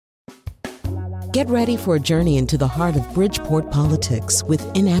Get ready for a journey into the heart of Bridgeport politics with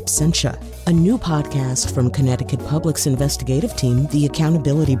In Absentia, a new podcast from Connecticut Public's investigative team, The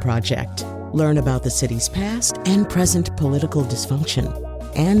Accountability Project. Learn about the city's past and present political dysfunction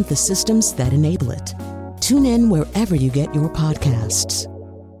and the systems that enable it. Tune in wherever you get your podcasts.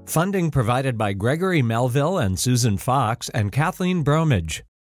 Funding provided by Gregory Melville and Susan Fox and Kathleen Bromage.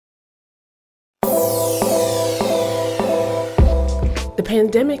 The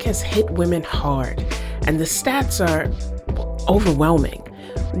pandemic has hit women hard, and the stats are overwhelming.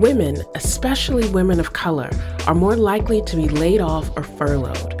 Women, especially women of color, are more likely to be laid off or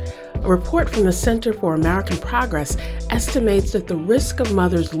furloughed. A report from the Center for American Progress estimates that the risk of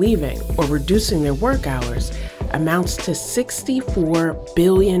mothers leaving or reducing their work hours amounts to $64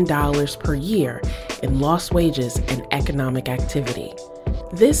 billion per year in lost wages and economic activity.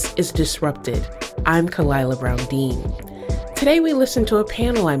 This is Disrupted. I'm Kalila Brown Dean. Today we listen to a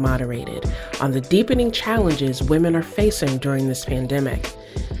panel I moderated on the deepening challenges women are facing during this pandemic.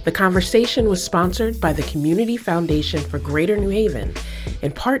 The conversation was sponsored by the Community Foundation for Greater New Haven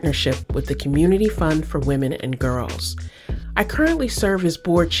in partnership with the Community Fund for Women and Girls. I currently serve as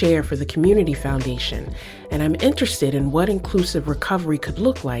board chair for the Community Foundation, and I'm interested in what inclusive recovery could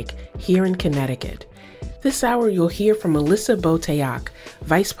look like here in Connecticut. This hour, you'll hear from Melissa Boteach,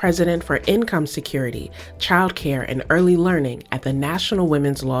 Vice President for Income Security, Childcare, and Early Learning at the National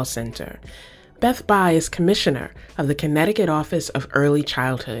Women's Law Center. Beth Bai is Commissioner of the Connecticut Office of Early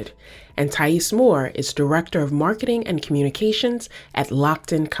Childhood, and Thais Moore is Director of Marketing and Communications at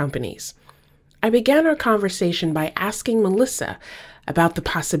Lockton Companies. I began our conversation by asking Melissa about the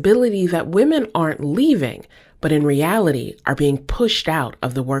possibility that women aren't leaving, but in reality are being pushed out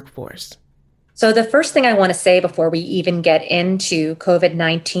of the workforce. So the first thing I want to say before we even get into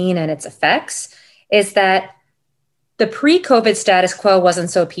COVID-19 and its effects is that the pre-COVID status quo wasn't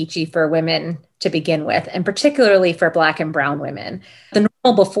so peachy for women to begin with, and particularly for Black and Brown women. The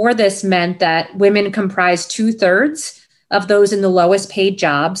normal before this meant that women comprised 2/3 of those in the lowest paid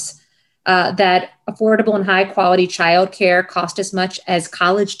jobs, that affordable and high quality childcare cost as much as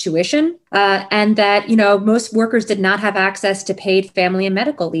college tuition, and that, most workers did not have access to paid family and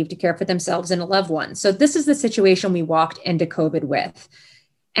medical leave to care for themselves and a loved one. So this is the situation we walked into COVID with.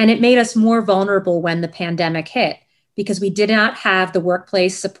 And it made us more vulnerable when the pandemic hit, because we did not have the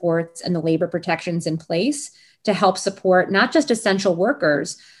workplace supports and the labor protections in place to help support not just essential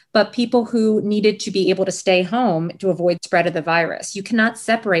workers, but people who needed to be able to stay home to avoid spread of the virus. You cannot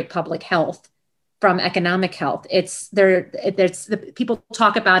separate public health from economic health. People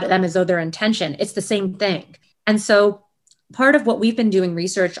talk about them as though they're in tension. It's the same thing. And so part of what we've been doing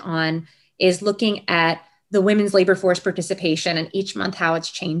research on is looking at the women's labor force participation and each month how it's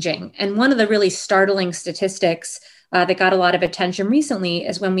changing. And one of the really startling statistics that got a lot of attention recently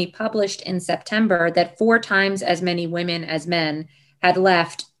is when we published in September that 4 times as many women as men had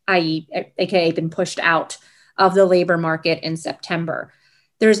left, i.e., aka been pushed out of the labor market in September.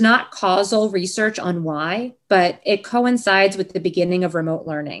 There's not causal research on why, but it coincides with the beginning of remote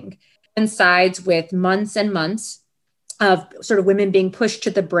learning. It coincides with months and months of sort of women being pushed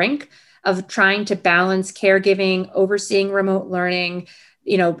to the brink of trying to balance caregiving, overseeing remote learning,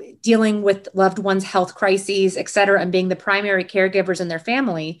 dealing with loved ones' health crises, et cetera, and being the primary caregivers in their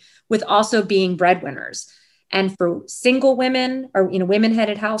family, with also being breadwinners. And for single women or,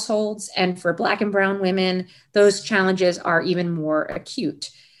 women-headed households, and for Black and Brown women, those challenges are even more acute.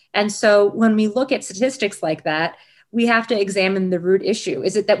 And so when we look at statistics like that, we have to examine the root issue.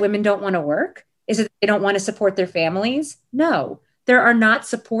 Is it that women don't want to work? Is it that they don't want to support their families? No, there are not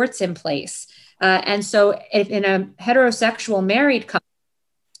supports in place. And so if in a heterosexual married couple,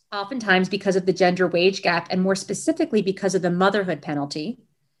 oftentimes because of the gender wage gap, and more specifically because of the motherhood penalty,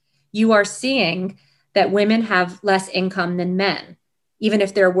 you are seeing that women have less income than men, even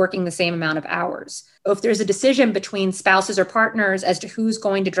if they're working the same amount of hours. If there's a decision between spouses or partners as to who's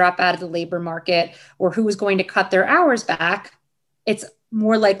going to drop out of the labor market or who is going to cut their hours back, it's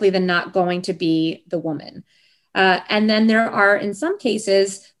more likely than not going to be the woman. And then there are, in some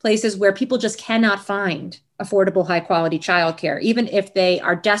cases, places where people just cannot find affordable, high quality childcare. Even if they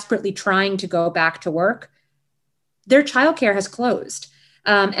are desperately trying to go back to work, their childcare has closed.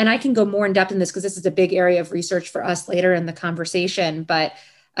 And I can go more in depth in this because this is a big area of research for us later in the conversation. But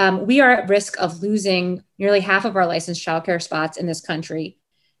we are at risk of losing nearly half of our licensed childcare spots in this country.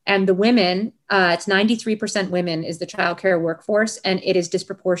 And the women, it's 93% women is the childcare workforce, and it is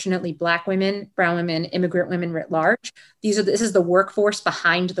disproportionately Black women, brown women, immigrant women writ large. This is the workforce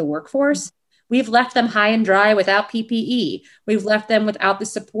behind the workforce. We've left them high and dry without PPE. We've left them without the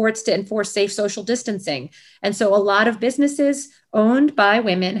supports to enforce safe social distancing. And so a lot of businesses owned by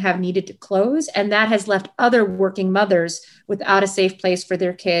women have needed to close, and that has left other working mothers without a safe place for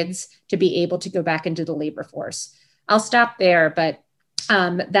their kids to be able to go back into the labor force. I'll stop there, but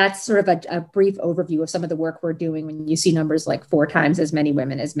that's sort of a brief overview of some of the work we're doing when you see numbers like 4 times as many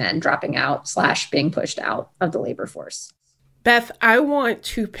women as men dropping out / being pushed out of the labor force. Beth, I want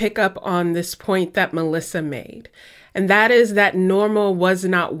to pick up on this point that Melissa made, and that is that normal was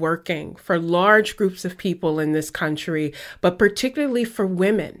not working for large groups of people in this country, but particularly for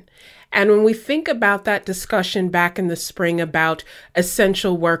women. And when we think about that discussion back in the spring about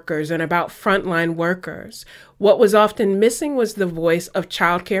essential workers and about frontline workers, what was often missing was the voice of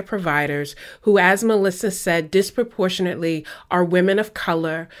childcare providers who, as Melissa said, disproportionately are women of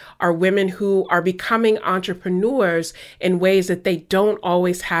color, are women who are becoming entrepreneurs in ways that they don't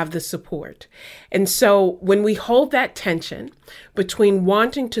always have the support. And so when we hold that tension between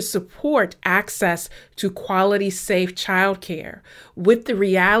wanting to support access to quality, safe childcare with the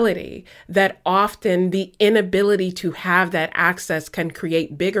reality that often the inability to have that access can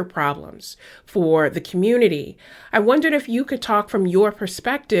create bigger problems for the community, I wondered if you could talk from your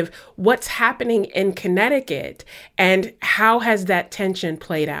perspective, what's happening in Connecticut and how has that tension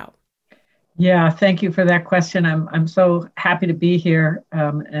played out? Yeah, thank you for that question. I'm so happy to be here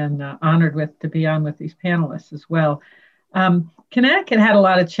and honored to be on with these panelists as well. Connecticut had a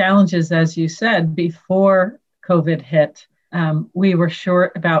lot of challenges, as you said, before COVID hit. We were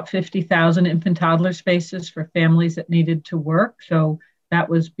short about 50,000 infant toddler spaces for families that needed to work. So that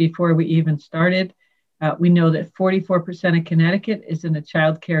was before we even started. We know that 44% of Connecticut is in a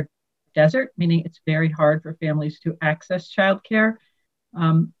childcare desert, meaning it's very hard for families to access childcare.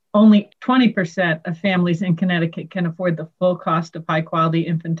 Only 20% of families in Connecticut can afford the full cost of high quality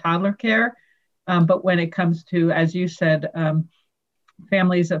infant toddler care. But when it comes to, as you said,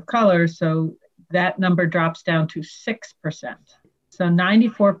 families of color, so that number drops down to 6%. So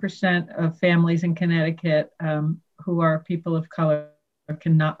 94% of families in Connecticut who are people of color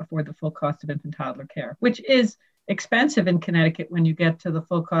cannot afford the full cost of infant toddler care, which is expensive in Connecticut when you get to the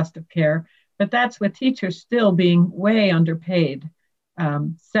full cost of care. But that's with teachers still being way underpaid.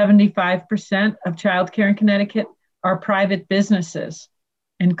 75% of childcare in Connecticut are private businesses,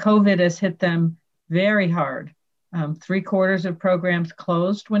 and COVID has hit them very hard. 3/4 of programs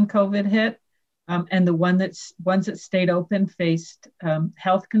closed when COVID hit, and the ones that stayed open faced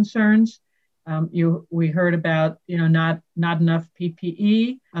health concerns. We heard about not enough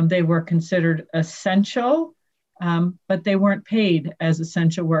PPE. They were considered essential, but they weren't paid as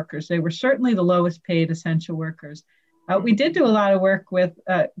essential workers. They were certainly the lowest paid essential workers. We did do a lot of work with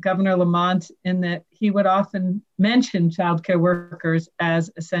Governor Lamont in that he would often mention childcare workers as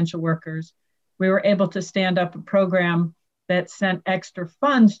essential workers. We were able to stand up a program that sent extra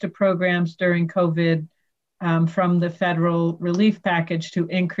funds to programs during COVID from the federal relief package to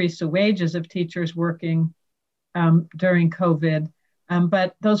increase the wages of teachers working during COVID.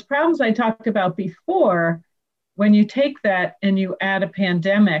 But those problems I talked about before, when you take that and you add a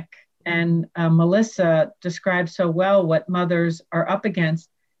pandemic, and Melissa described so well what mothers are up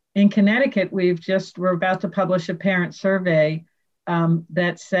against. In Connecticut, we're about to publish a parent survey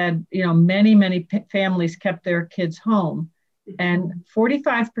that said, many families kept their kids home. And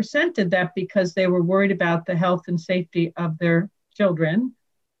 45% did that because they were worried about the health and safety of their children.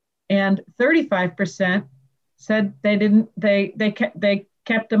 And 35% said they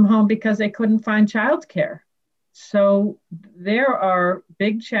kept them home because they couldn't find childcare. So there are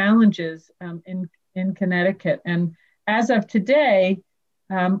big challenges in Connecticut. And as of today,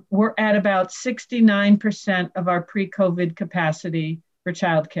 we're at about 69% of our pre-COVID capacity for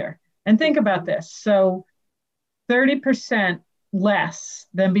childcare. And think about this. So 30% less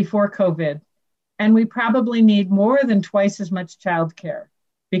than before COVID. And we probably need more than twice as much childcare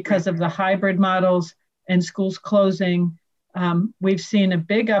because of the hybrid models and schools closing. We've seen a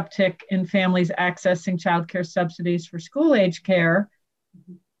big uptick in families accessing childcare subsidies for school-age care,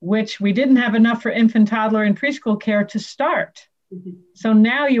 which we didn't have enough for infant, toddler, and preschool care to start. So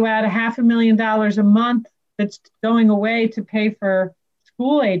now you add $500,000 a month that's going away to pay for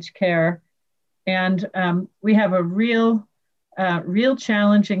school-age care, and we have a real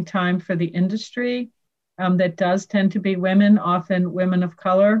challenging time for the industry that does tend to be women, often women of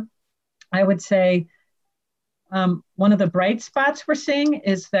color. I would say one of the bright spots we're seeing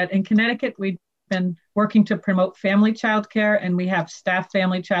is that in Connecticut, we've been working to promote family childcare, and we have staff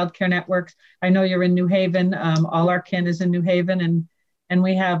family childcare networks. I know you're in New Haven. All our kin is in New Haven, and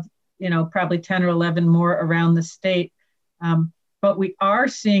we have probably 10 or 11 more around the state. But we are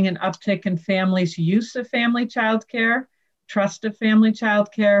seeing an uptick in families' use of family childcare, trust of family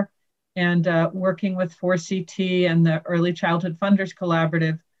childcare, And working with 4CT and the Early Childhood Funders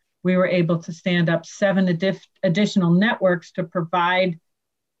Collaborative, we were able to stand up 7 additional networks to provide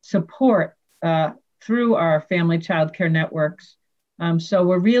support through our family child care networks. So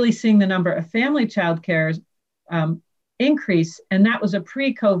we're really seeing the number of family child cares increase. And that was a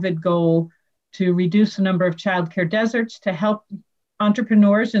pre-COVID goal to reduce the number of child care deserts, to help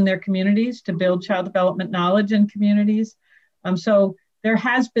entrepreneurs in their communities to build child development knowledge in communities. So there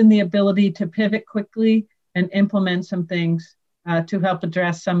has been the ability to pivot quickly and implement some things to help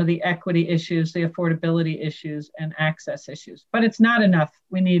address some of the equity issues, the affordability issues, and access issues. But it's not enough.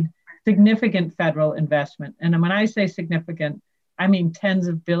 We need significant federal investment. And when I say significant, I mean tens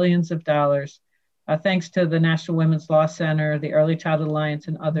of billions of dollars. Thanks to the National Women's Law Center, the Early Childhood Alliance,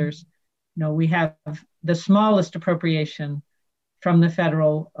 and others, we have the smallest appropriation from the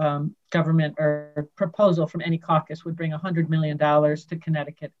federal government, or proposal from any caucus would bring $100 million to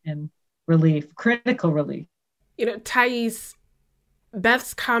Connecticut in relief, critical relief. Thais,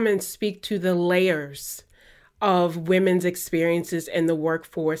 Beth's comments speak to the layers of women's experiences in the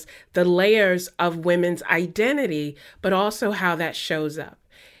workforce, the layers of women's identity, but also how that shows up.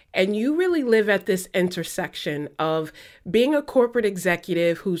 And you really live at this intersection of being a corporate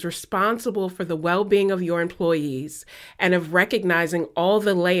executive who's responsible for the well-being of your employees and of recognizing all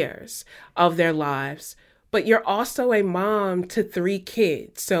the layers of their lives. But you're also a mom to 3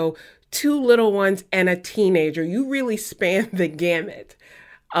 kids, so 2 little ones and a teenager. You really span the gamut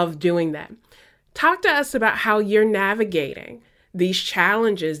of doing that. Talk to us about how you're navigating these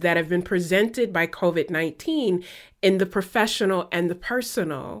challenges that have been presented by COVID-19 in the professional and the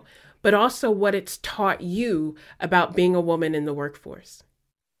personal, but also what it's taught you about being a woman in the workforce.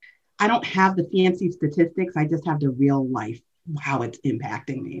 I don't have the fancy statistics. I just have the real life, how it's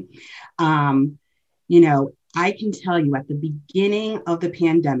impacting me. I can tell you at the beginning of the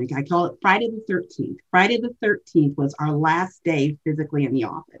pandemic, I call it Friday the 13th. Friday the 13th was our last day physically in the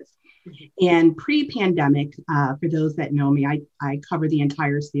office. And pre-pandemic, for those that know me, I cover the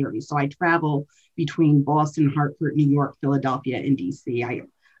entire series. So I travel between Boston, Hartford, New York, Philadelphia, and DC.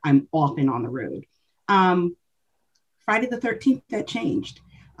 I'm often on the road. Friday the 13th, that changed.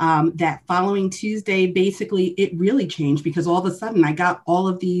 That following Tuesday, basically, it really changed because all of a sudden I got all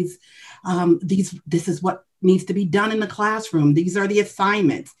of these, this is what needs to be done in the classroom. These are the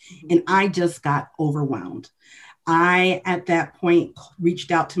assignments. And I just got overwhelmed. I, at that point, reached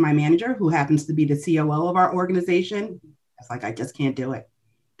out to my manager, who happens to be the COO of our organization. I was like, I just can't do it.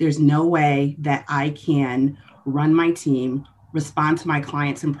 There's no way that I can run my team, respond to my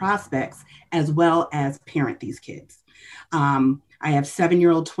clients and prospects, as well as parent these kids. I have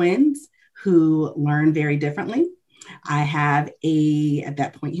 7-year-old twins who learn very differently. I have at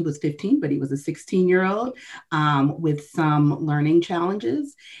that point, he was 15, but he was a 16-year-old with some learning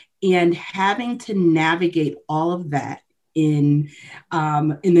challenges. And having to navigate all of that in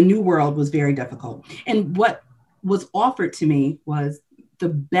the new world was very difficult. And what was offered to me was the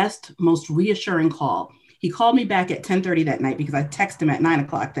best, most reassuring call. He called me back at 10:30 that night because I texted him at 9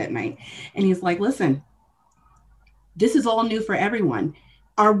 o'clock that night. And he's like, listen, this is all new for everyone.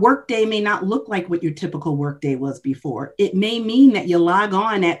 Our workday may not look like what your typical workday was before. It may mean that you log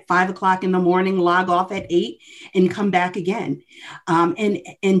on at 5 o'clock in the morning, log off at 8, and come back again,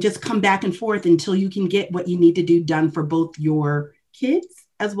 and just come back and forth until you can get what you need to do done for both your kids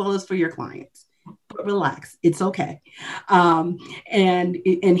as well as for your clients. But relax, it's okay. And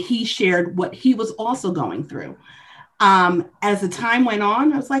he shared what he was also going through. As the time went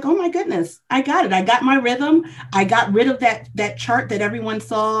on, I was like, oh my goodness, I got it. I got my rhythm. I got rid of that chart that everyone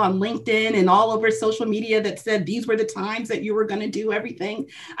saw on LinkedIn and all over social media that said these were the times that you were going to do everything.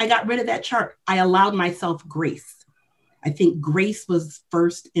 I got rid of that chart. I allowed myself grace. I think grace was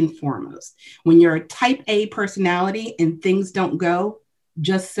first and foremost. When you're a type A personality and things don't go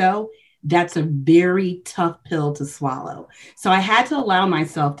just so, that's a very tough pill to swallow. So I had to allow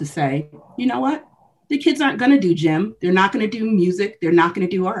myself to say, you know what? The kids aren't going to do gym. They're not going to do music. They're not going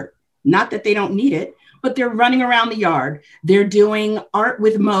to do art. Not that they don't need it, but they're running around the yard. They're doing art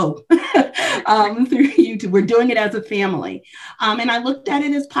with Mo through YouTube. We're doing it as a family. And I looked at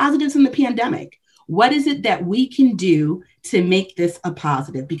it as positives in the pandemic. What is it that we can do to make this a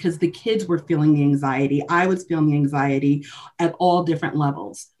positive? Because the kids were feeling the anxiety. I was feeling the anxiety at all different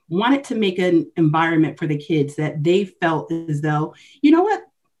levels. Wanted to make an environment for the kids that they felt as though, you know what,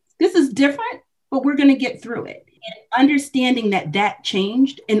 this is different, but we're going to get through it. And understanding that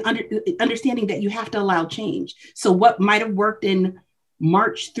changed, and understanding that you have to allow change. So what might have worked in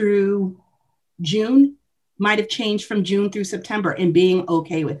March through June might have changed from June through September, and being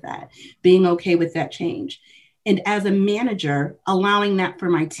okay with that change. And as a manager, allowing that for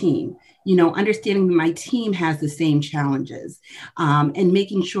my team, understanding that my team has the same challenges, and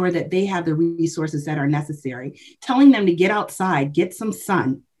making sure that they have the resources that are necessary, telling them to get outside, get some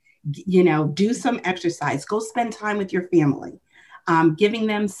sun, do some exercise, go spend time with your family, giving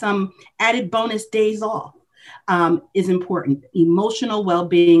them some added bonus days off is important. Emotional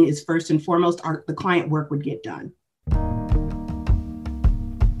well-being is first and foremost. The client work would get done.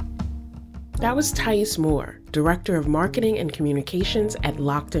 That was Thais Moore, Director of Marketing and Communications at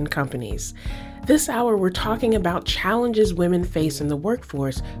Lockton Companies. This hour, we're talking about challenges women face in the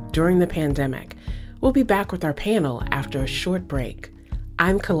workforce during the pandemic. We'll be back with our panel after a short break.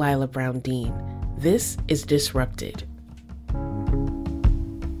 I'm Kalila Brown-Dean. This is Disrupted.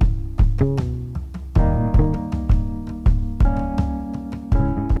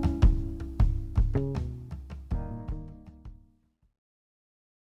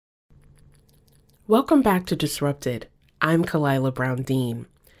 Welcome back to Disrupted. I'm Kalila Brown-Dean.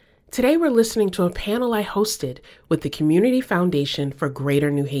 Today we're listening to a panel I hosted with the Community Foundation for Greater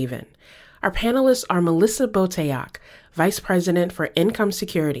New Haven. Our panelists are Melissa Boteach, Vice President for Income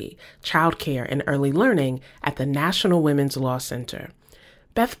Security, Childcare, and Early Learning at the National Women's Law Center.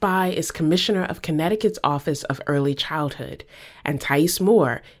 Beth Bai is Commissioner of Connecticut's Office of Early Childhood, and Thais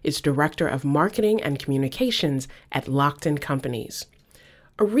Moore is Director of Marketing and Communications at Lockton Companies.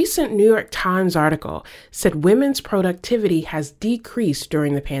 A recent New York Times article said women's productivity has decreased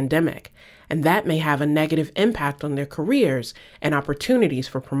during the pandemic, and that may have a negative impact on their careers and opportunities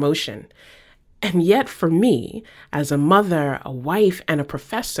for promotion. And yet for me, as a mother, a wife, and a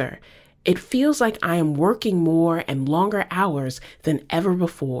professor, it feels like I am working more and longer hours than ever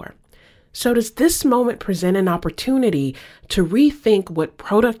before. So does this moment present an opportunity to rethink what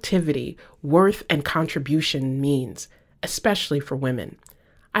productivity, worth, and contribution means, especially for women?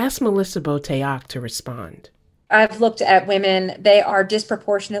 I asked Melissa Boteach to respond. I've looked at women. They are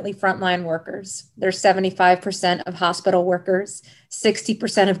disproportionately frontline workers. They're 75% of hospital workers,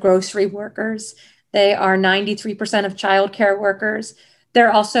 60% of grocery workers. They are 93% of childcare workers.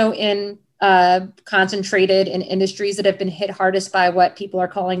 They're also concentrated in industries that have been hit hardest by what people are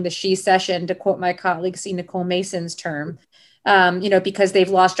calling the she-cession, to quote my colleague C. Nicole Mason's term, because they've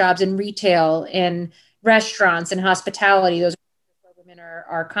lost jobs in retail, in restaurants, and hospitality. Those women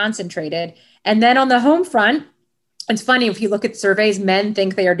are concentrated. And then on the home front, it's funny, if you look at surveys, men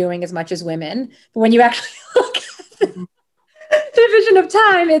think they are doing as much as women, but when you actually look at the division of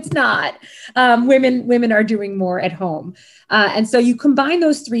time, it's not. Women are doing more at home. And so you combine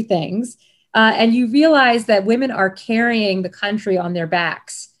those three things, and you realize that women are carrying the country on their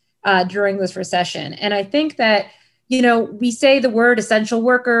backs during this recession. And I think that, we say the word essential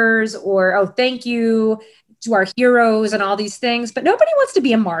workers or, oh, thank you to our heroes and all these things, but nobody wants to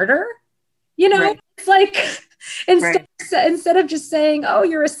be a martyr. Right. It's like, instead of just saying, oh,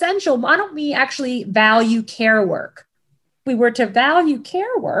 you're essential, why don't we actually value care work? If we were to value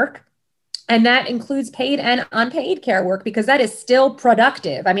care work, and that includes paid and unpaid care work, because that is still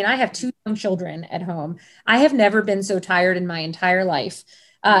productive. I mean, I have 2 young children at home. I have never been so tired in my entire life,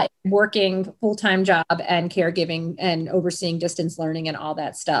 working full-time job and caregiving and overseeing distance learning and all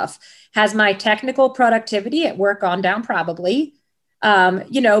that stuff. Has my technical productivity at work gone down? Probably.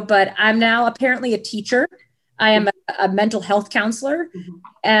 But I'm now apparently a teacher. I am a mental health counselor.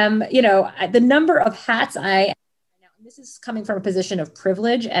 The number of hats this is coming from a position of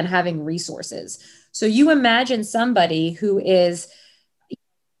privilege and having resources. So you imagine somebody who is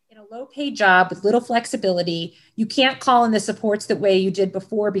in a low-paid job with little flexibility. You can't call in the supports the way you did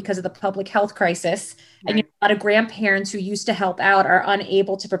before because of the public health crisis. Right. And a lot of grandparents who used to help out are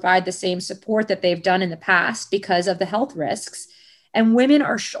unable to provide the same support that they've done in the past because of the health risks. And women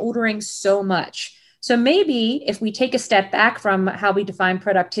are shouldering so much. So maybe if we take a step back from how we define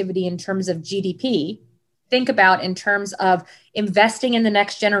productivity in terms of GDP, think about in terms of investing in the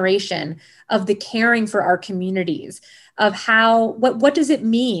next generation, of the caring for our communities, of what does it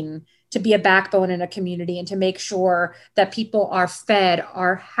mean to be a backbone in a community and to make sure that people are fed,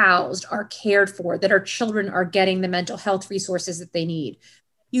 are housed, are cared for, that our children are getting the mental health resources that they need.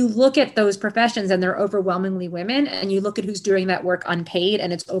 You look at those professions and they're overwhelmingly women, and you look at who's doing that work unpaid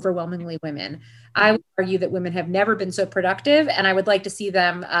and it's overwhelmingly women. I would argue that women have never been so productive, and I would like to see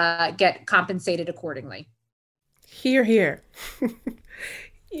them get compensated accordingly. Hear, hear.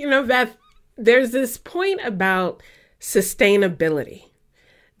 That there's this point about sustainability,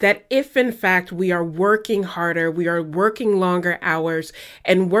 that if in fact we are working harder, we are working longer hours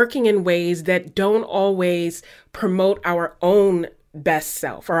and working in ways that don't always promote our own best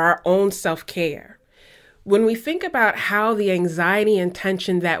self or our own self-care, when we think about how the anxiety and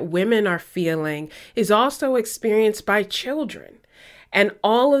tension that women are feeling is also experienced by children, and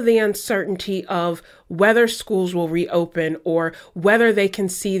all of the uncertainty of whether schools will reopen or whether they can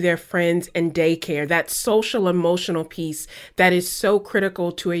see their friends in daycare, that social emotional piece that is so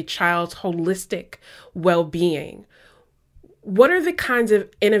critical to a child's holistic well-being. What are the kinds of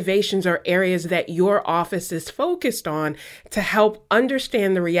innovations or areas that your office is focused on to help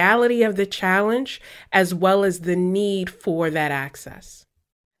understand the reality of the challenge as well as the need for that access?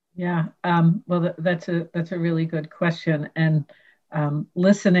 Yeah, well, that's a really good question. And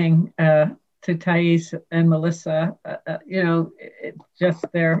listening to Thais and Melissa, just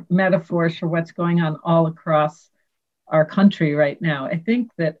their metaphors for what's going on all across our country right now. I think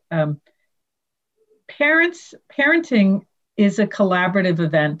that parenting is a collaborative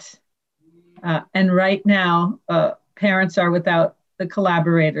event. And right now, parents are without the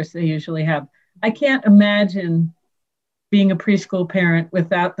collaborators they usually have. I can't imagine being a preschool parent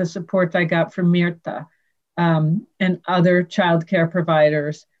without the support I got from Mirta and other childcare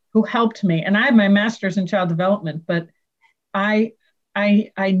providers who helped me. And I have my master's in child development, but I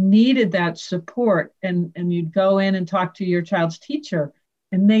needed that support. And you'd go in and talk to your child's teacher,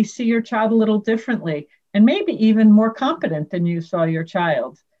 and they see your child a little differently, and maybe even more competent than you saw your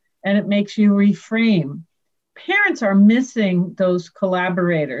child. And it makes you reframe. Parents are missing those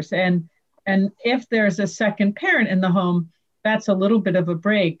collaborators. And if there's a second parent in the home, that's a little bit of a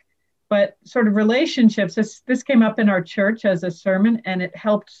break. But sort of relationships, this came up in our church as a sermon, and it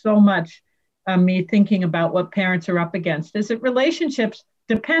helped so much me thinking about what parents are up against, is that relationships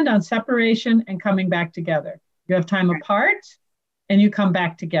depend on separation and coming back together. You have time apart, and you come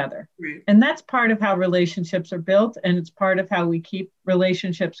back together. Right. And that's part of how relationships are built, and it's part of how we keep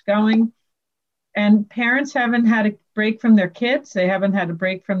relationships going. And parents haven't had a break from their kids. They haven't had a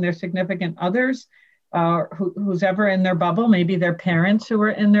break from their significant others, who's ever in their bubble, maybe their parents who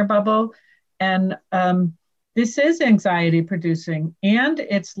are in their bubble. And this is anxiety producing, and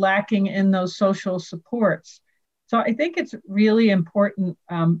it's lacking in those social supports. So I think it's really important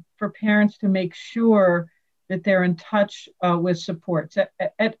for parents to make sure that they're in touch with supports.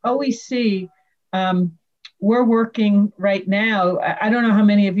 At OEC, we're working right now. I don't know how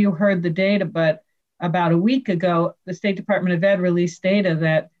many of you heard the data, but about a week ago, the State Department of Ed released data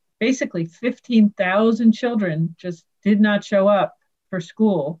that basically 15,000 children just did not show up for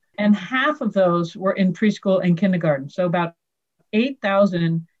school. And half of those were in preschool and kindergarten. So about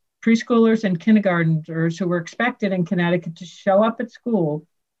 8,000 preschoolers and kindergartners who were expected in Connecticut to show up at school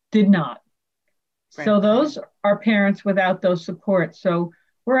did not. Right. So those are parents without those supports. So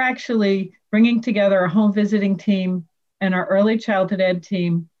we're actually bringing together a home visiting team and our early childhood ed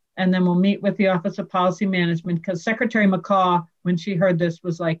team, and then we'll meet with the Office of Policy Management, because Secretary McCaw, when she heard this,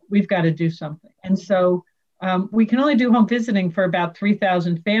 was like, we've got to do something. And so we can only do home visiting for about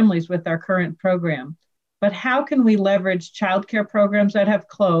 3,000 families with our current program. But how can we leverage childcare programs that have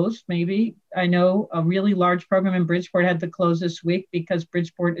closed? Maybe I know a really large program in Bridgeport had to close this week because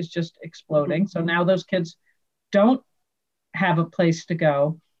Bridgeport is just exploding. So now those kids don't have a place to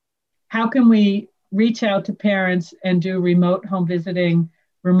go. How can we reach out to parents and do remote home visiting,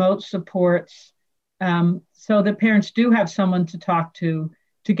 remote supports, so that parents do have someone to talk to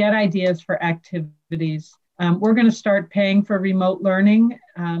get ideas for activities? We're going to start paying for remote learning.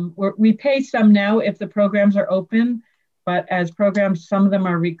 We pay some now if the programs are open, but as programs, some of them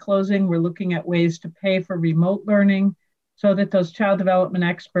are reclosing, we're looking at ways to pay for remote learning so that those child development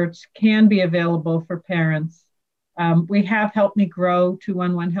experts can be available for parents. We have Help Me Grow,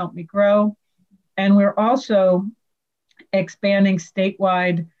 211 Help Me Grow, and we're also expanding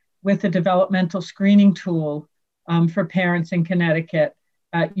statewide with a developmental screening tool for parents in Connecticut.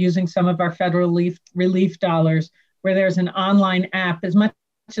 Using some of our federal relief dollars, where there's an online app. As much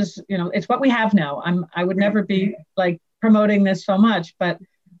as, it's what we have now. I would never be like promoting this so much, but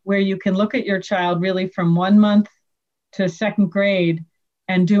where you can look at your child really from 1 month to second grade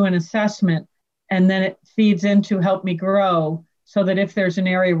and do an assessment, and then it feeds into Help Me Grow, so that if there's an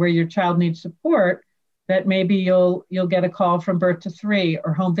area where your child needs support, that maybe you'll get a call from Birth to 3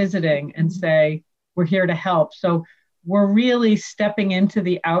 or home visiting and say, we're here to help. So we're really stepping into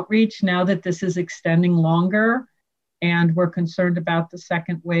the outreach now that this is extending longer, and we're concerned about the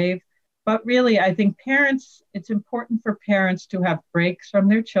second wave. But really, I think it's important for parents to have breaks from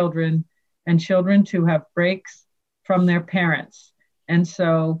their children and children to have breaks from their parents. And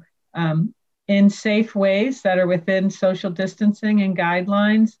so in safe ways that are within social distancing and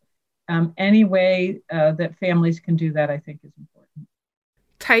guidelines, any way that families can do that, I think is important.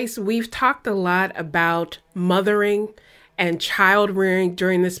 Thais, we've talked a lot about mothering and child rearing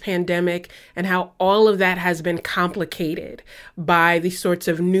during this pandemic, and how all of that has been complicated by these sorts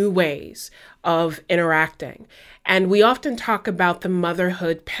of new ways of interacting. And we often talk about the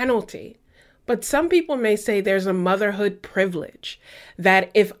motherhood penalty. But some people may say there's a motherhood privilege,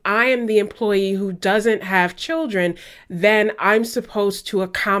 that if I am the employee who doesn't have children, then I'm supposed to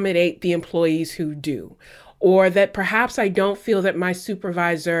accommodate the employees who do. Or that perhaps I don't feel that my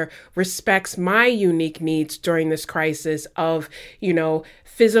supervisor respects my unique needs during this crisis of,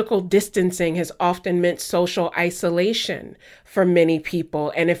 physical distancing has often meant social isolation for many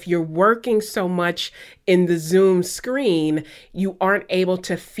people. And if you're working so much in the Zoom screen, you aren't able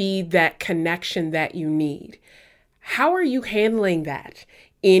to feed that connection that you need. How are you handling that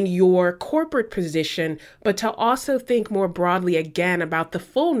in your corporate position, but to also think more broadly again about the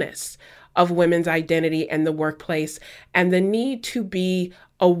fullness of women's identity in the workplace and the need to be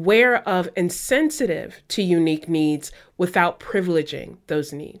aware of and sensitive to unique needs without privileging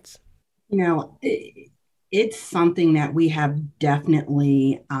those needs? It's something that we have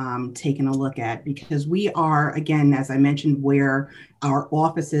definitely taken a look at, because we are, again, as I mentioned, where our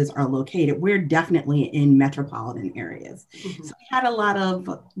offices are located, we're definitely in metropolitan areas. Mm-hmm. So we had a lot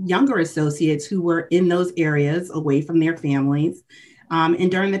of younger associates who were in those areas away from their families.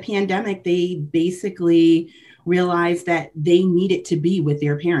 And during the pandemic, they basically realized that they needed to be with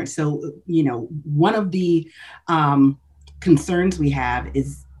their parents. So, one of the concerns we have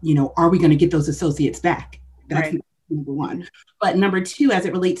is, are we going to get those associates back? That's right. Number one. But number two, as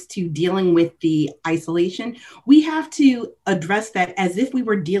it relates to dealing with the isolation, we have to address that as if we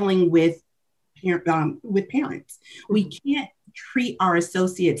were dealing with parents. We can't treat our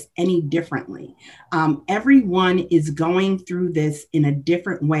associates any differently. Everyone is going through this in a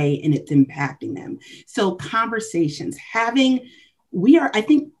different way, and it's impacting them. So conversations, I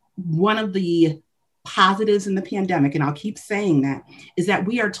think one of the positives in the pandemic, and I'll keep saying that, is that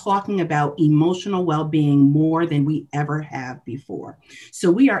we are talking about emotional well-being more than we ever have before. So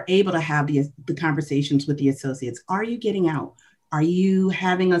we are able to have the conversations with the associates. Are you getting out? Are you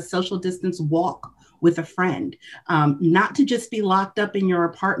having a social distance walk with a friend? Not to just be locked up in your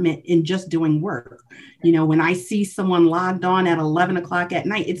apartment and just doing work. When I see someone logged on at 11 o'clock at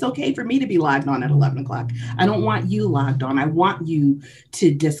night, it's okay for me to be logged on at 11 o'clock. I don't want you logged on. I want you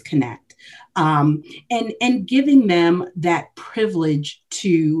to disconnect. And giving them that privilege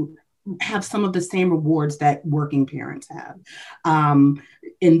to have some of the same rewards that working parents have. And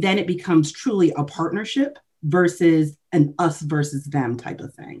then it becomes truly a partnership versus an us versus them type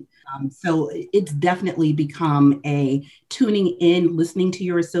of thing. So it's definitely become a tuning in, listening to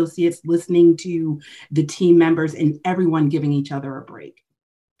your associates, listening to the team members, and everyone giving each other a break.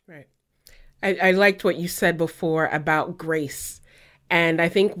 Right. I liked what you said before about grace. And I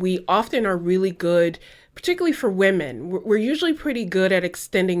think we often are really good, particularly for women, we're usually pretty good at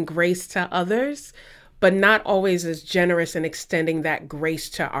extending grace to others, but not always as generous in extending that grace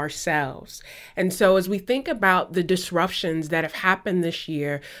to ourselves. And so as we think about the disruptions that have happened this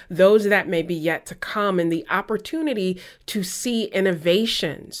year, those that may be yet to come, and the opportunity to see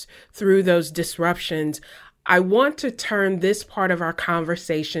innovations through those disruptions, I want to turn this part of our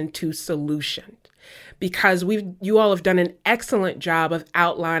conversation to solution. Because you all have done an excellent job of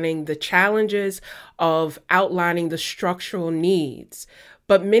outlining the challenges, of outlining the structural needs.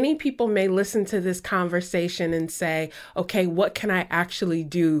 But many people may listen to this conversation and say, okay, what can I actually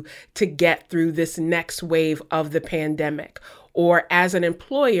do to get through this next wave of the pandemic? Or as an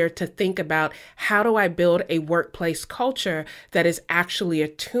employer, to think about, how do I build a workplace culture that is actually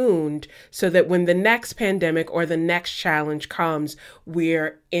attuned so that when the next pandemic or the next challenge comes,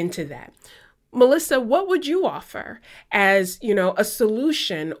 we're into that. Melissa, what would you offer as, a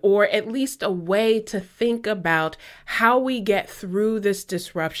solution, or at least a way to think about how we get through this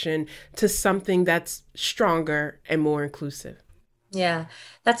disruption to something that's stronger and more inclusive? Yeah,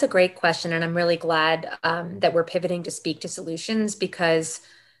 that's a great question. And I'm really glad that we're pivoting to speak to solutions, because,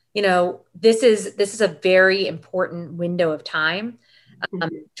 this is a very important window of time.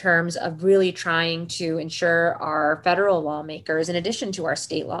 In terms of really trying to ensure our federal lawmakers, in addition to our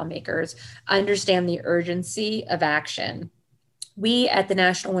state lawmakers, understand the urgency of action. We at the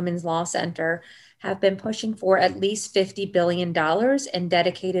National Women's Law Center have been pushing for at least $50 billion in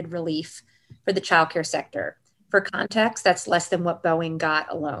dedicated relief for the childcare sector. For context, that's less than what Boeing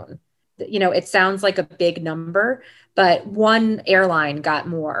got alone. It sounds like a big number, but one airline got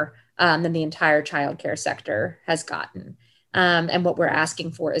more than the entire childcare sector has gotten. And what we're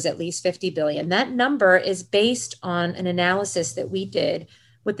asking for is at least $50 billion. That number is based on an analysis that we did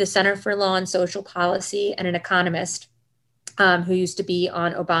with the Center for Law and Social Policy and an economist who used to be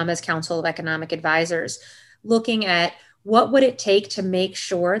on Obama's Council of Economic Advisors, looking at What would it take to make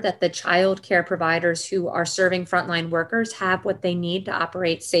sure that the child care providers who are serving frontline workers have what they need to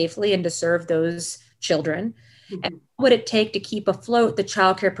operate safely and to serve those children? Mm-hmm. And what would it take to keep afloat the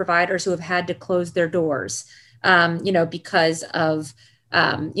child care providers who have had to close their doors, because of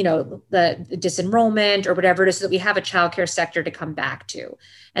the disenrollment or whatever it is, so that we have a childcare sector to come back to?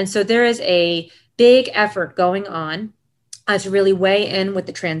 And so there is a big effort going on to really weigh in with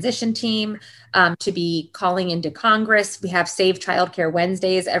the transition team, to be calling into Congress. We have Save Childcare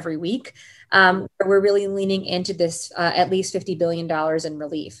Wednesdays every week, where we're really leaning into this at least $50 billion in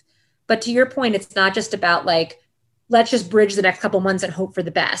relief. But to your point, it's not just about let's just bridge the next couple months and hope for the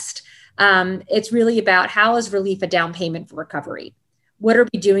best. It's really about, how is relief a down payment for recovery? What are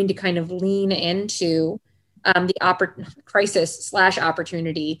we doing to kind of lean into the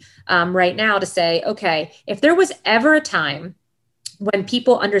crisis/opportunity right now to say, okay, if there was ever a time when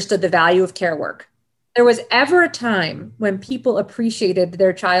people understood the value of care work, there was ever a time when people appreciated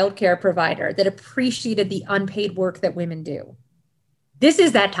their child care provider, that appreciated the unpaid work that women do, this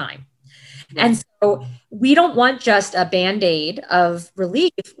is that time. And so we don't want just a Band-Aid of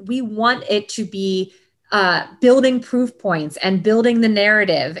relief. We want it to be building proof points and building the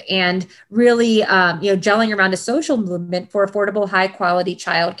narrative, and really, gelling around a social movement for affordable, high quality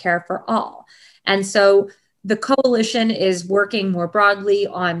childcare for all. And so the coalition is working more broadly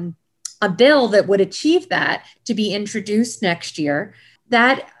on a bill that would achieve that, to be introduced next year,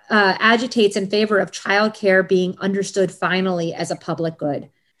 that agitates in favor of childcare being understood finally as a public good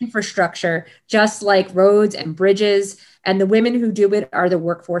infrastructure, just like roads and bridges. And the women who do it are the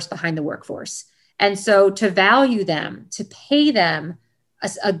workforce behind the workforce. And so to value them, to pay them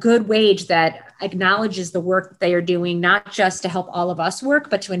a good wage that acknowledges the work that they are doing, not just to help all of us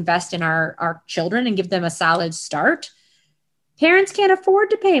work, but to invest in our children and give them a solid start. Parents can't afford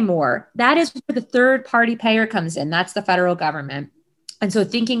to pay more. That is where the third party payer comes in. That's the federal government. And so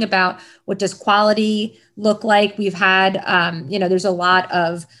thinking about, what does quality look like? We've had, there's a lot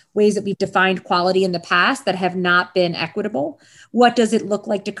of ways that we've defined quality in the past that have not been equitable. What does it look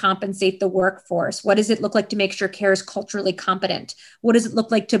like to compensate the workforce? What does it look like to make sure care is culturally competent? What does it look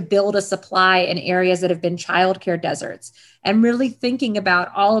like to build a supply in areas that have been childcare deserts? And really thinking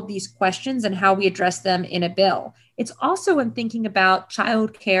about all of these questions and how we address them in a bill. It's also in thinking about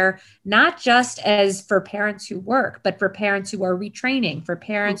childcare, not just as for parents who work, but for parents who are retraining, for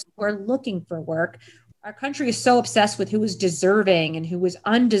parents who are looking for work. Our country is so obsessed with who is deserving and who is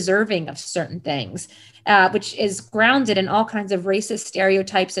undeserving of certain things, which is grounded in all kinds of racist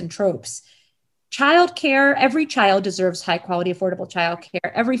stereotypes and tropes. Childcare, every child deserves high quality, affordable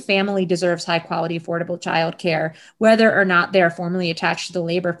childcare. Every family deserves high quality, affordable childcare, whether or not they're formally attached to the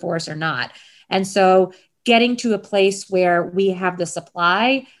labor force or not. And so getting to a place where we have the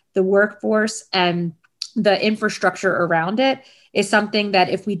supply, the workforce, and the infrastructure around it is something that,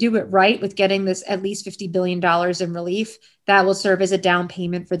 if we do it right with getting this at least $50 billion in relief, that will serve as a down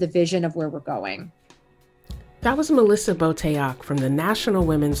payment for the vision of where we're going. That was Melissa Boteach from the National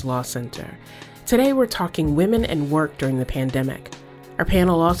Women's Law Center. Today we're talking women and work during the pandemic. Our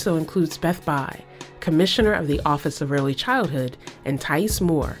panel also includes Beth Bai, Commissioner of the Office of Early Childhood, and Thais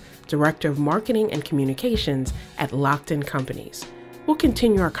Moore, Director of Marketing and Communications at Lockton Companies. We'll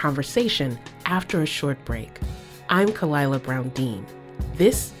continue our conversation after a short break. I'm Kalila Brown-Dean.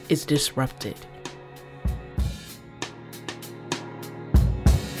 This is Disrupted.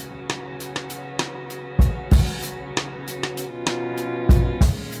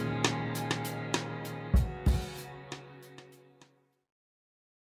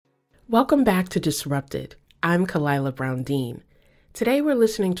 Welcome back to Disrupted. I'm Kalila Brown-Dean. Today we're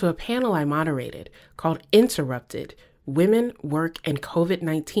listening to a panel I moderated called Interrupted: Women, Work, and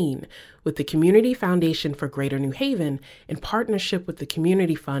COVID-19 with the Community Foundation for Greater New Haven in partnership with the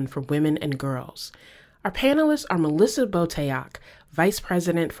Community Fund for Women and Girls. Our panelists are Melissa Boteach, Vice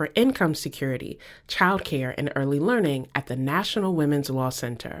President for Income Security, Childcare, and Early Learning at the National Women's Law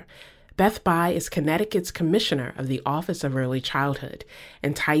Center. Beth Bai is Connecticut's Commissioner of the Office of Early Childhood,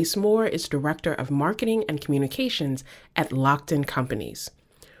 and Thais Moore is Director of Marketing and Communications at Lockton Companies.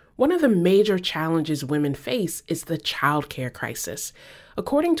 One of the major challenges women face is the childcare crisis.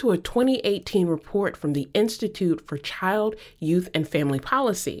 According to a 2018 report from the Institute for Child, Youth, and Family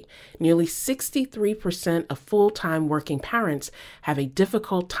Policy, nearly 63% of full-time working parents have a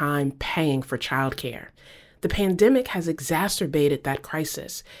difficult time paying for childcare. The pandemic has exacerbated that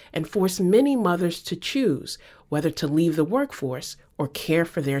crisis and forced many mothers to choose whether to leave the workforce or care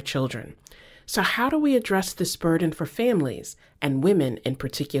for their children. So how do we address this burden for families and women in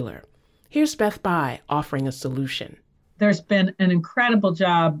particular? Here's Beth Bai offering a solution. There's been an incredible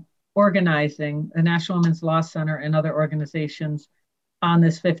job organizing the National Women's Law Center and other organizations on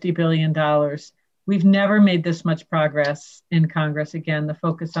this $50 billion. We've never made this much progress in Congress. Again, the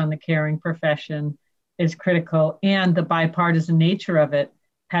focus on the caring profession is critical, and the bipartisan nature of it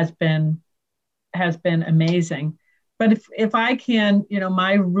has been amazing. But if I can,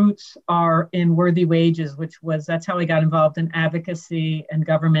 my roots are in Worthy Wages, that's how I got involved in advocacy and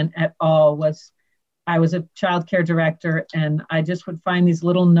government at all. I was a child care director, and I just would find these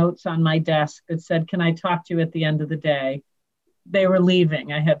little notes on my desk that said, "Can I talk to you at the end of the day?" They were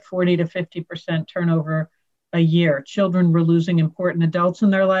leaving. I had 40 to 50% turnover a year. Children were losing important adults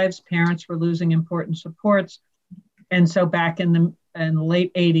in their lives. Parents were losing important supports. And so back in the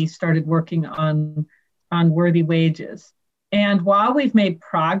late 80s, started working on Worthy Wages. And while we've made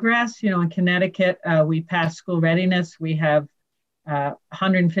progress, in Connecticut, we passed school readiness. We have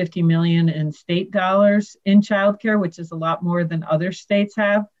 $150 million in state dollars in childcare, which is a lot more than other states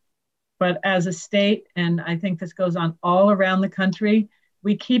have. But as a state, and I think this goes on all around the country,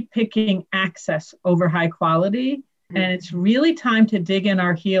 we keep picking access over high quality. And it's really time to dig in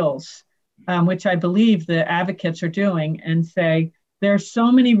our heels, which I believe the advocates are doing, and say, there are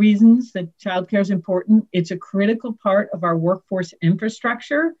so many reasons that childcare is important. It's a critical part of our workforce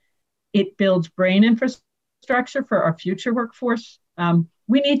infrastructure. It builds brain infrastructure for our future workforce.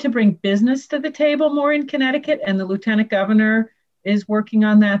 We need to bring business to the table more in Connecticut, and the Lieutenant Governor is working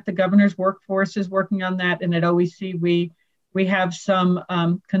on that. The governor's workforce is working on that. And at OEC, we have some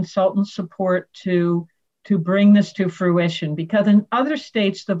consultant support to bring this to fruition, because in other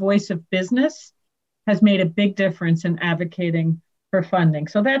states, the voice of business has made a big difference in advocating for funding.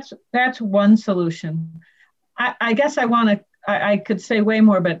 So that's one solution. I guess I could say way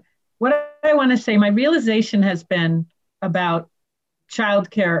more, but what I want to say, my realization has been about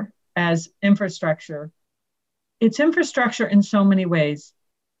childcare as infrastructure. It's infrastructure in so many ways.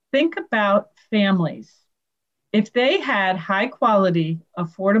 Think about families. If they had high quality,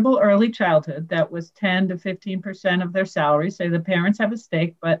 affordable early childhood that was 10 to 15% of their salary, say the parents have a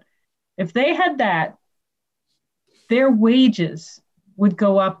stake, but if they had that, their wages would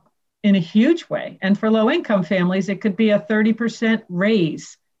go up in a huge way. And for low income families, it could be a 30%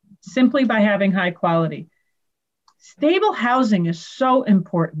 raise simply by having high quality. Stable housing is so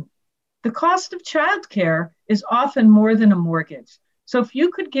important. The cost of childcare is often more than a mortgage. So if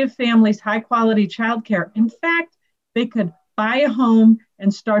you could give families high quality childcare, in fact, they could buy a home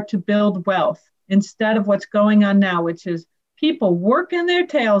and start to build wealth instead of what's going on now, which is people working their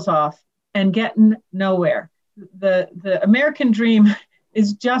tails off and getting nowhere. The American dream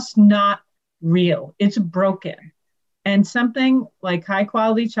is just not real. It's broken. And something like high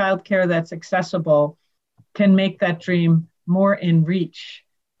quality childcare that's accessible can make that dream more in reach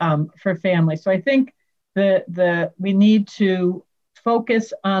for families. So I think we need to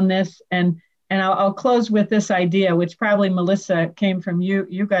focus on this, and I'll close with this idea, which probably, Melissa, came from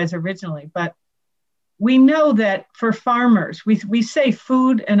you guys originally, but we know that for farmers, we say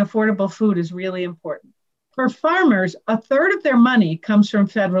food and affordable food is really important. For farmers, a third of their money comes from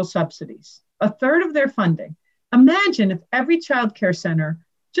federal subsidies, a third of their funding. Imagine if every child care center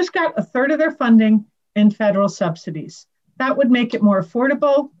just got a third of their funding in federal subsidies. That would make it more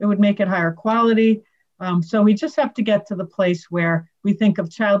affordable. It would make it higher quality. So we just have to get to the place where we think of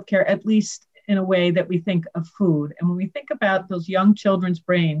childcare, at least in a way that we think of food. And when we think about those young children's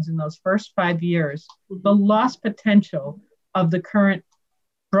brains in those first 5 years, the lost potential of the current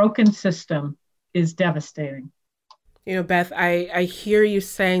broken system is devastating. Beth, I hear you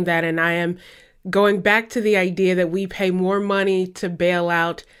saying that, and I am going back to the idea that we pay more money to bail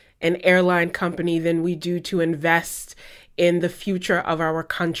out an airline company than we do to invest in the future of our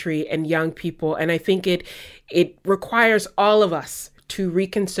country and young people. And I think it requires all of us to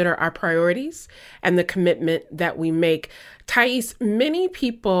reconsider our priorities and the commitment that we make. Thais, many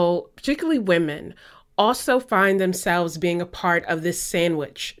people, particularly women, also find themselves being a part of this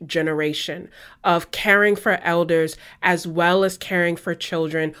sandwich generation of caring for elders as well as caring for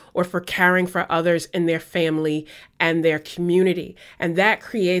children, or for caring for others in their family and their community. And that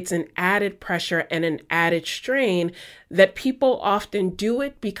creates an added pressure and an added strain that people often do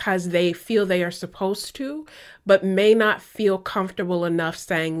it because they feel they are supposed to, but may not feel comfortable enough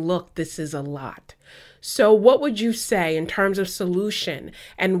saying, look, this is a lot. So what would you say in terms of solution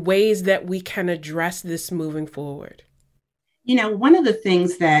and ways that we can address this moving forward? One of the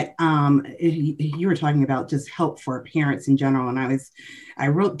things that you were talking about, just help for parents in general, and I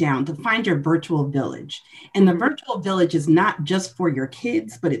wrote down to find your virtual village. And the virtual village is not just for your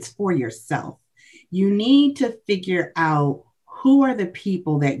kids, but it's for yourself. You need to figure out who are the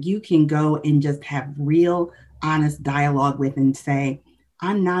people that you can go and just have real, honest dialogue with and say,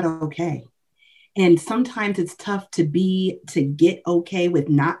 I'm not okay. And sometimes it's tough to get okay with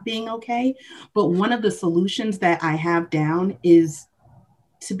not being okay. But one of the solutions that I have down is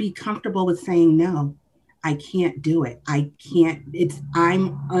to be comfortable with saying, no, I can't do it.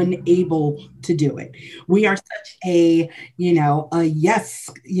 I'm unable to do it. We are such a yes,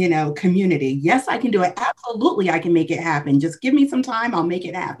 community. Yes, I can do it. Absolutely, I can make it happen. Just give me some time, I'll make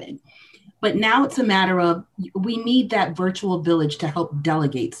it happen. But now it's a matter of, we need that virtual village to help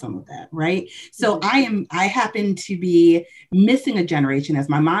delegate some of that, right? So I happen to be missing a generation, as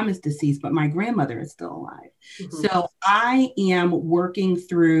my mom is deceased, but my grandmother is still alive. Mm-hmm. So I am working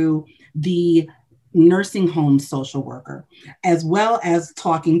through the nursing home social worker, as well as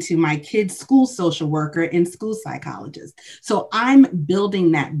talking to my kids' school social worker and school psychologist. So I'm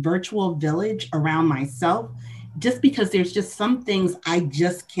building that virtual village around myself, just because there's just some things I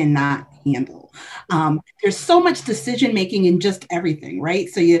just cannot handle. There's so much decision making in just everything, right?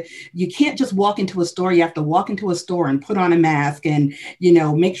 So you can't just walk into a store. You have to walk into a store and put on a mask and,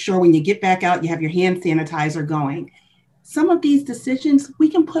 make sure when you get back out, you have your hand sanitizer going. Some of these decisions we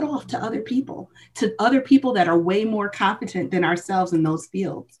can put off to other people that are way more competent than ourselves in those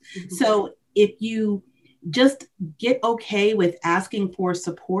fields. Mm-hmm. So if you just get okay with asking for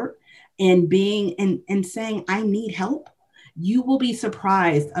support and being and saying, I need help, you will be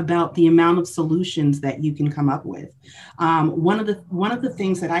surprised about the amount of solutions that you can come up with. One of the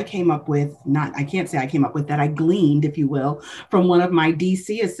things that I came up with, I can't say I came up with, that I gleaned, if you will, from one of my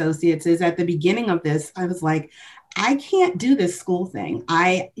DC associates, is at the beginning of this, I was like, I can't do this school thing.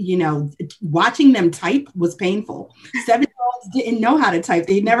 Watching them type was painful. 7-year-olds didn't know how to type.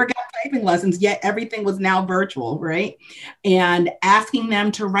 They never got typing lessons, yet everything was now virtual, right? And asking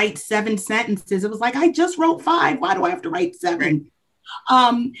them to write 7 sentences, it was like, I just wrote 5. Why do I have to write 7?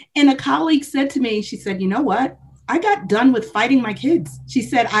 And a colleague said to me, she said, you know what? I got done with fighting my kids. She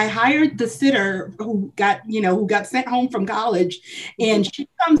said, I hired the sitter who got sent home from college, and she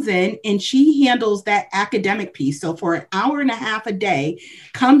comes in and she handles that academic piece. So for an hour and a half a day,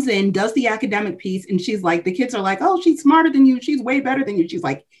 comes in, does the academic piece. And she's like, the kids are like, oh, she's smarter than you. She's way better than you. She's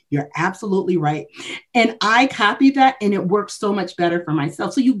like, you're absolutely right. And I copied that, and it works so much better for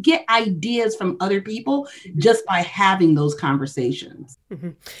myself. So you get ideas from other people just by having those conversations. Mm-hmm.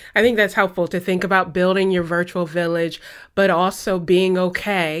 I think that's helpful to think about building your virtual village, but also being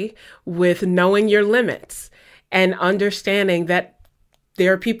okay with knowing your limits and understanding that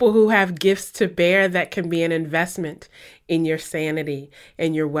there are people who have gifts to bear that can be an investment in your sanity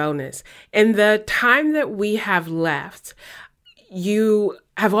and your wellness. And the time that we have left, you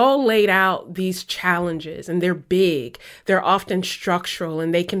have all laid out these challenges, and they're big, they're often structural,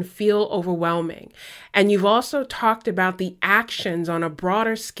 and they can feel overwhelming. And you've also talked about the actions on a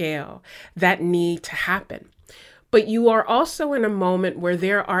broader scale that need to happen. But you are also in a moment where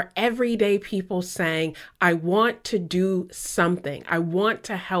there are everyday people saying, I want to do something. I want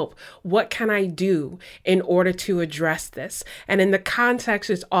to help. What can I do in order to address this? And in the context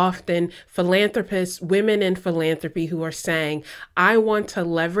is often philanthropists, women in philanthropy, who are saying, I want to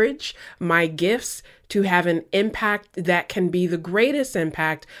leverage my gifts to have an impact that can be the greatest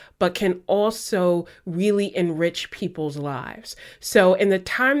impact, but can also really enrich people's lives. So in the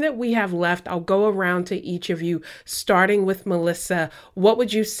time that we have left, I'll go around to each of you, starting with Melissa. What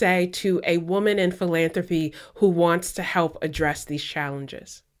would you say to a woman in philanthropy who wants to help address these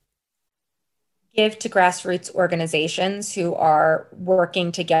challenges? Give to grassroots organizations who are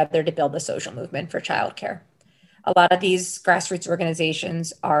working together to build the social movement for childcare. A lot of these grassroots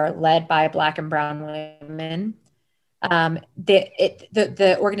organizations are led by Black and brown women.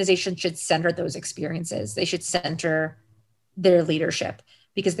 The organization should center those experiences. They should center their leadership,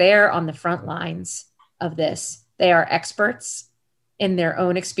 because they are on the front lines of this. They are experts in their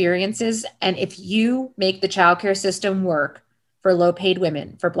own experiences. And if you make the childcare system work for low-paid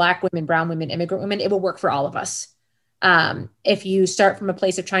women, for Black women, brown women, immigrant women, it will work for all of us. If you start from a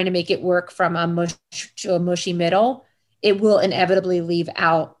place of trying to make it work from a mush to a mushy middle, it will inevitably leave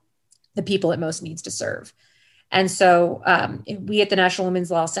out the people it most needs to serve. And so we at the National Women's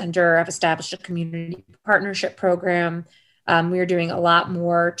Law Center have established a community partnership program. We are doing a lot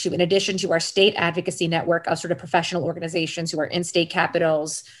more in addition to our state advocacy network of sort of professional organizations who are in state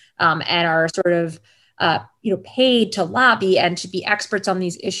capitals and are sort of paid to lobby and to be experts on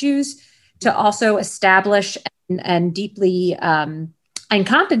these issues, to also establish and deeply and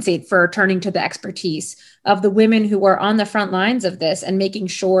compensate for turning to the expertise of the women who are on the front lines of this, and making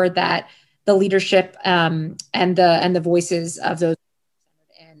sure that the leadership and the voices of those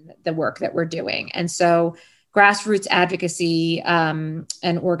in the work that we're doing. And so grassroots advocacy and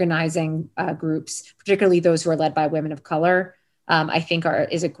organizing groups, particularly those who are led by women of color, I think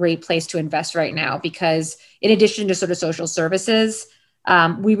is a great place to invest right now, because in addition to sort of social services,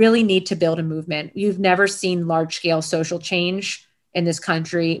 we really need to build a movement. You've never seen large scale social change in this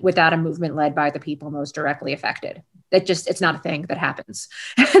country without a movement led by the people most directly affected. It's not a thing that happens.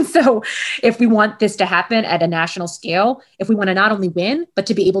 And so if we want this to happen at a national scale, if we want to not only win, but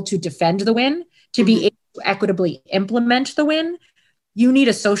to be able to defend the win, to be able to equitably implement the win, you need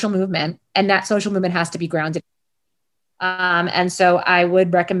a social movement, and that social movement has to be grounded. And so I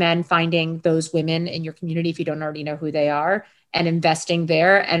would recommend finding those women in your community, if you don't already know who they are, and investing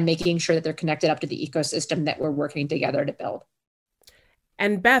there and making sure that they're connected up to the ecosystem that we're working together to build.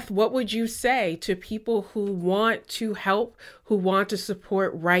 And Beth, what would you say to people who want to help, who want to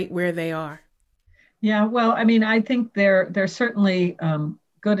support right where they are? Yeah, well, I mean, I think there's certainly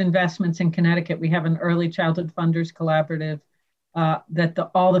good investments in Connecticut. We have an early childhood funders collaborative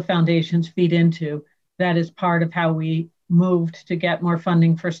that all the foundations feed into. That is part of how we moved to get more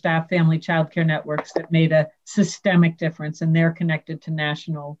funding for staff family childcare networks that made a systemic difference, and they're connected to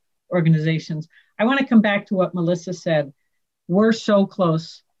national organizations. I want to come back to what Melissa said. We're so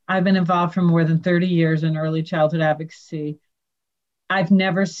close. I've been involved for more than 30 years in early childhood advocacy. I've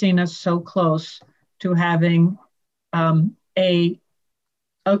never seen us so close to having a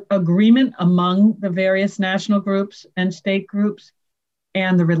agreement among the various national groups and state groups,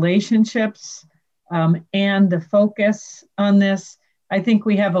 and the relationships and the focus on this. I think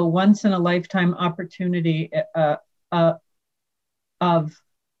we have a once in a lifetime opportunity of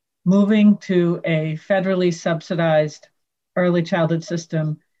moving to a federally subsidized early childhood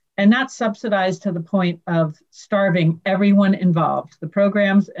system, and not subsidized to the point of starving everyone involved, the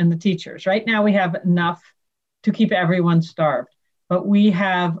programs and the teachers. Right now we have enough to keep everyone starved, but we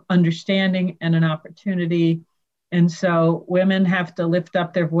have understanding and an opportunity. And so women have to lift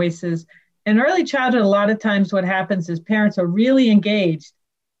up their voices. In early childhood, a lot of times what happens is parents are really engaged,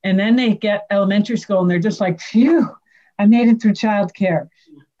 and then they get elementary school and they're just like, phew, I made it through childcare.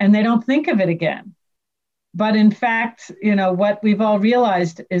 And they don't think of it again. But in fact, what we've all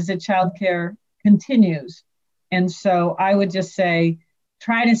realized is that childcare continues. And so I would just say,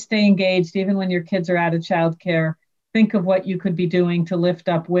 try to stay engaged even when your kids are out of childcare. Think of what you could be doing to lift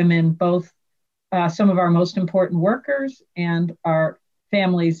up women, both some of our most important workers and our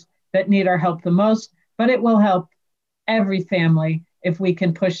families that need our help the most. But it will help every family if we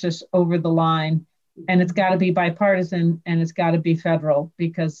can push this over the line. And it's got to be bipartisan, and it's got to be federal,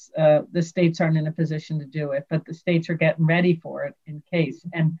 because the states aren't in a position to do it, but the states are getting ready for it in case.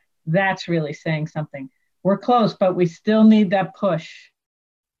 And that's really saying something. We're close, but we still need that push.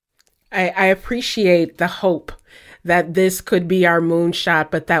 I appreciate the hope that this could be our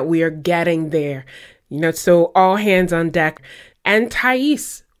moonshot, but that we are getting there. So all hands on deck. And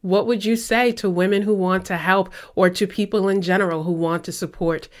Thais, what would you say to women who want to help, or to people in general who want to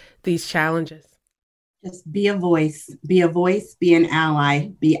support these challenges? Just be a voice, be an ally,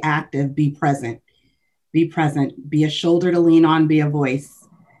 be active, be present, be a shoulder to lean on, be a voice.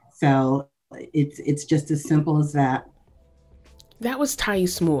 So it's just as simple as that. That was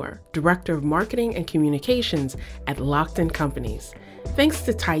Thais Moore, Director of Marketing and Communications at Lockton Companies. Thanks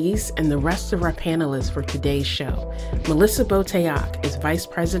to Thais and the rest of our panelists for today's show. Melissa Boteach is Vice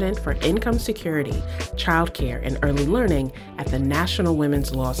President for Income Security, Childcare, and Early Learning at the National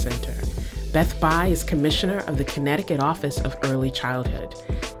Women's Law Center. Beth Bai is Commissioner of the Connecticut Office of Early Childhood.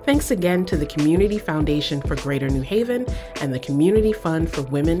 Thanks again to the Community Foundation for Greater New Haven and the Community Fund for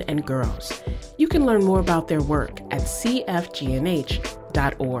Women and Girls. You can learn more about their work at cfgnh.org.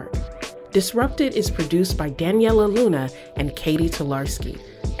 Disrupted is produced by Daniela Luna and Katie Tolarski,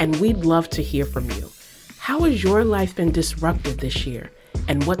 and we'd love to hear from you. How has your life been disrupted this year,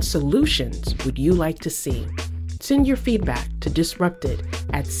 and what solutions would you like to see? Send your feedback to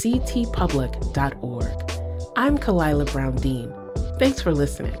disrupted@ctpublic.org. I'm Kalila Brown Dean. Thanks for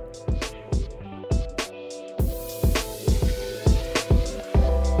listening.